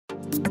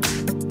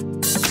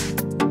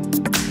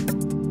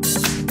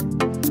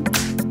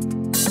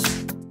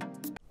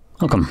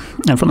Welcome,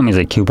 in front of me is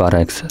a CUBOT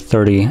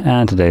X30,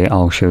 and today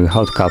I'll show you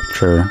how to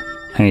capture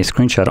a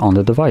screenshot on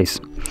the device.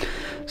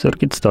 So to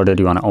get started,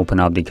 you want to open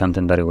up the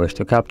content that you wish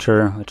to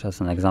capture, which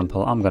as an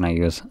example, I'm going to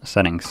use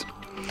settings.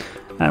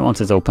 And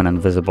once it's open and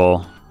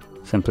visible,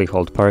 simply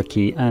hold power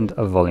key and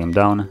a volume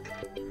down.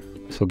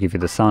 This will give you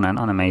the sound and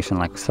animation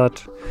like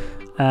such.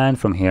 And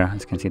from here,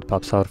 as you can see, it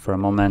pops out for a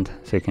moment,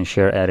 so you can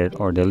share, edit,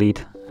 or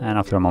delete. And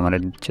after a moment,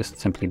 it just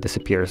simply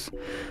disappears.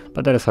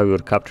 But that is how you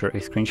would capture a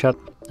screenshot.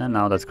 And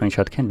now that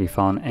screenshot can be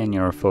found in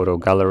your photo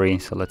gallery.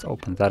 So let's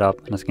open that up.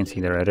 And as you can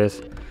see, there it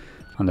is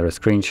under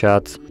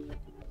screenshots.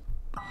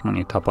 When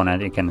you tap on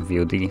it, you can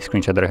view the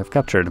screenshot that I have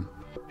captured.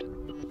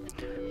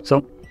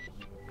 So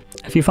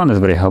if you found this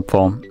very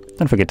helpful,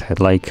 don't forget to hit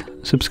like,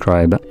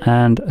 subscribe,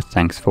 and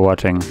thanks for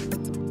watching.